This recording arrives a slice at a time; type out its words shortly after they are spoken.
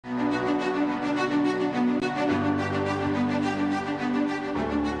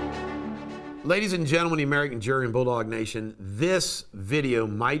Ladies and gentlemen, the American Jury and Bulldog Nation, this video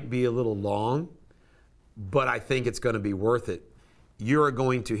might be a little long, but I think it's going to be worth it. You're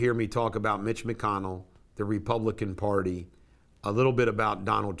going to hear me talk about Mitch McConnell, the Republican Party, a little bit about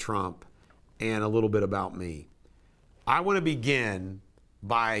Donald Trump, and a little bit about me. I want to begin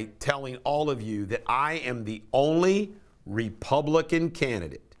by telling all of you that I am the only Republican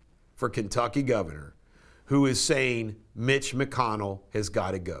candidate for Kentucky governor who is saying Mitch McConnell has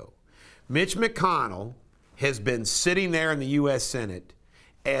got to go. Mitch McConnell has been sitting there in the U.S. Senate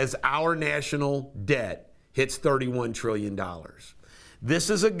as our national debt hits $31 trillion. This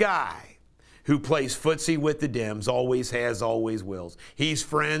is a guy who plays footsie with the Dems, always has, always will. He's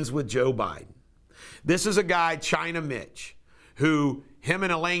friends with Joe Biden. This is a guy, China Mitch, who him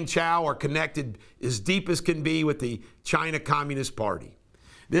and Elaine Chao are connected as deep as can be with the China Communist Party.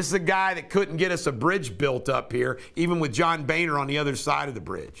 This is a guy that couldn't get us a bridge built up here, even with John Boehner on the other side of the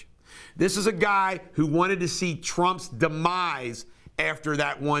bridge. This is a guy who wanted to see Trump's demise after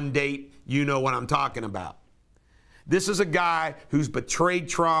that one date. You know what I'm talking about. This is a guy who's betrayed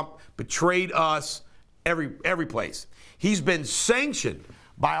Trump, betrayed us, every place. He's been sanctioned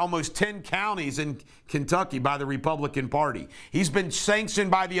by almost 10 counties in Kentucky by the Republican Party. He's been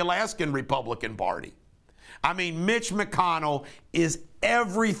sanctioned by the Alaskan Republican Party. I mean, Mitch McConnell is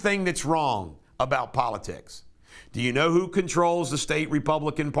everything that's wrong about politics. Do you know who controls the state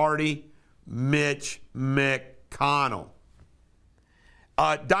Republican Party? Mitch McConnell.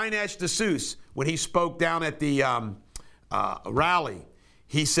 Dinesh D'Souza, when he spoke down at the rally,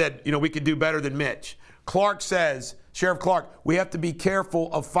 he said, you know, we could do better than Mitch. Clark says, Sheriff Clark, we have to be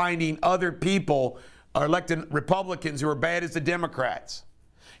careful of finding other people, elected Republicans, who are bad as the Democrats.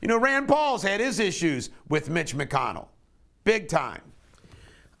 You know, Rand Paul's had his issues with Mitch McConnell. Big time.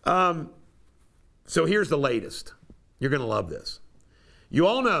 So here's the latest. You're going to love this. You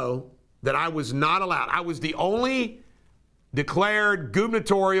all know that I was not allowed. I was the only declared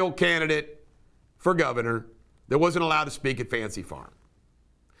gubernatorial candidate for governor that wasn't allowed to speak at Fancy Farm.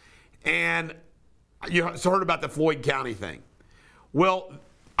 And you heard about the Floyd County thing. Well,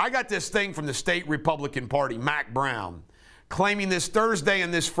 I got this thing from the state Republican Party, Mac Brown, claiming this Thursday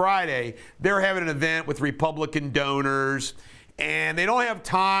and this Friday they're having an event with Republican donors and they don't have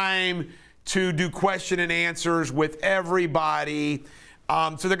time to do question and answers with everybody,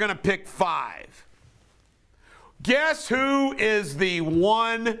 so they're going to pick 5. Guess who is the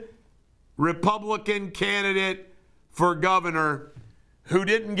one Republican candidate for governor who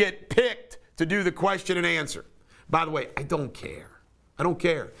didn't get picked to do the question and answer? By the way, I don't care. I don't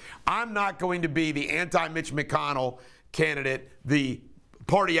care. I'm not going to be the anti-Mitch McConnell candidate, the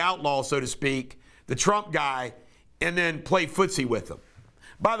party outlaw, so to speak, the Trump guy, and then play footsie with them.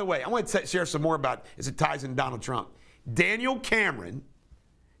 By the way, I want to share some more about as it ties in Donald Trump. Daniel Cameron,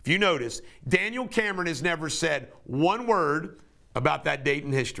 if you notice, Daniel Cameron has never said one word about that date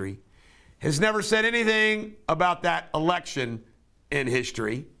in history, has never said anything about that election in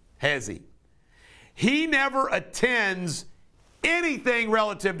history, has he? He never attends anything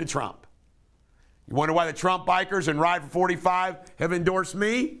relative to Trump. You wonder why the Trump bikers and Ride for 45 have endorsed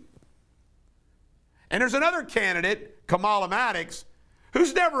me? And there's another candidate, Kamala Maddox,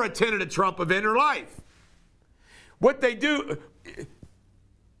 who's never attended a Trump event in her life. What they do,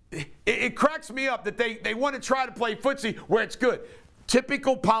 it cracks me up that they want to try to play footsie where it's good.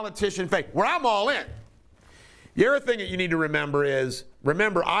 Typical politician fake, where I'm all in. The other thing that you need to remember is,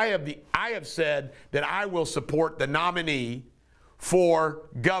 I have said that I will support the nominee for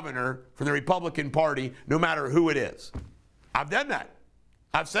governor from the Republican Party, no matter who it is. I've done that.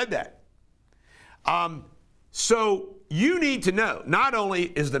 I've said that. So you need to know, not only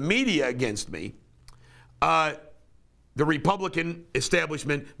is the media against me, the Republican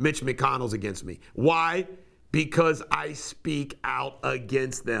establishment, Mitch McConnell's against me. Why? Because I speak out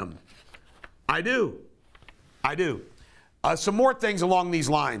against them. I do. I do. Some more things along these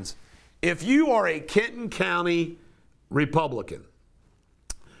lines. If you are a Kenton County Republican,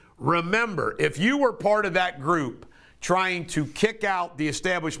 remember, if you were part of that group trying to kick out the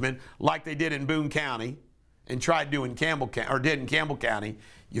establishment like they did in Boone County and tried doing Campbell County, or did in Campbell County,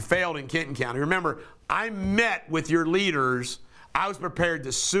 you failed in Kenton County. Remember, I met with your leaders. I was prepared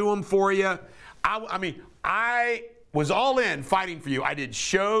to sue them for you. I was all in fighting for you. I did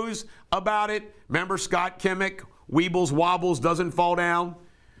shows about it. Remember Scott Kimmick, Weebles Wobbles doesn't fall down.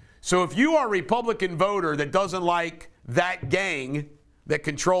 So if you are a Republican voter that doesn't like that gang that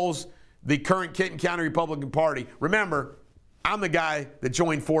controls the current Kenton County Republican Party, remember, I'm the guy that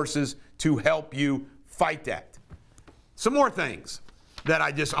joined forces to help you fight that. Some more things that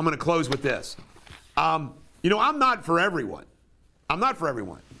I'm going to close with this. I'm not for everyone. I'm not for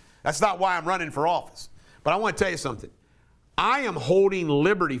everyone. That's not why I'm running for office. But I want to tell you something. I am holding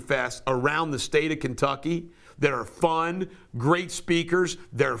Liberty Fest around the state of Kentucky that are fun, great speakers,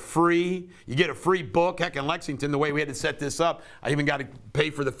 they're free. You get a free book. Heck, in Lexington, the way we had to set this up, I even got to pay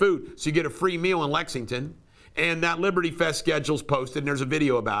for the food. So you get a free meal in Lexington. And that Liberty Fest schedule's posted, and there's a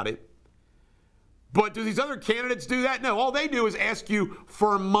video about it. But do these other candidates do that? No, all they do is ask you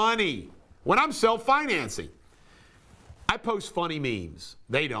for money when I'm self-financing. I post funny memes.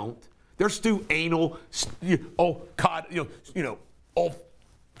 They don't. They're anal, oh, God, oh,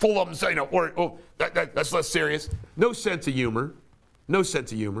 full of them say, that's less serious. No sense of humor. No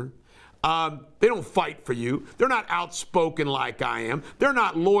sense of humor. They don't fight for you. They're not outspoken like I am. They're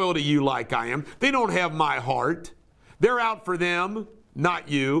not loyal to you like I am. They don't have my heart. They're out for them, not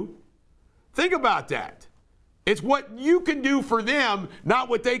you. Think about that. It's what you can do for them, not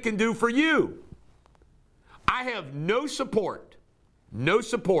what they can do for you. I have no support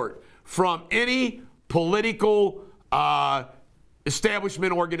from any political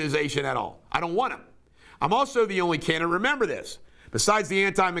establishment organization at all. I don't want them. I'm also the only candidate, remember this, besides the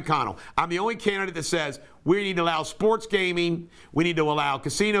anti-McConnell, I'm the only candidate that says we need to allow sports gaming, we need to allow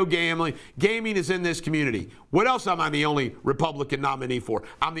casino gambling. Gaming is in this community. What else am I the only Republican nominee for?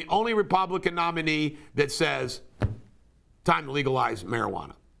 I'm the only Republican nominee that says time to legalize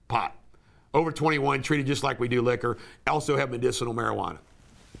marijuana, pot. Over 21, treated just like we do liquor, also have medicinal marijuana.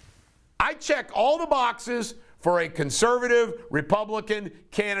 I check all the boxes for a conservative Republican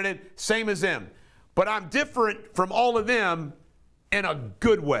candidate, same as them. But I'm different from all of them in a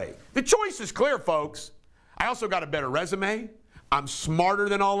good way. The choice is clear, folks. I also got a better resume. I'm smarter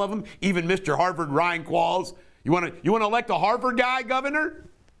than all of them, even Mr. Harvard Ryan Qualls. You want to elect a Harvard guy, governor?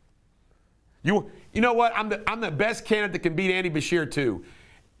 You know what? I'm the best candidate that can beat Andy Beshear, too.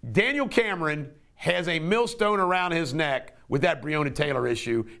 Daniel Cameron has a millstone around his neck with that Breonna Taylor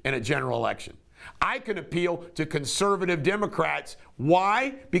issue in a general election. I can appeal to conservative Democrats.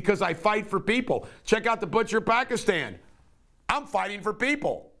 Why? Because I fight for people. Check out the Butcher Pakistan. I'm fighting for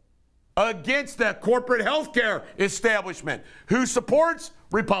people against that corporate healthcare establishment who supports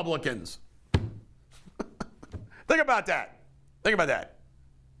Republicans. Think about that. Think about that.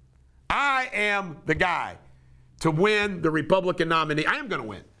 I am the guy to win the Republican nominee. I am going to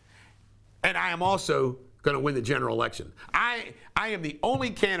win. And I am also going to win the general election. I am the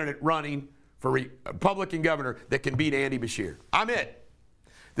only candidate running for Republican governor that can beat Andy Beshear. I'm it.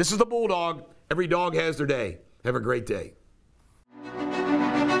 This is the Bulldog. Every dog has their day. Have a great day.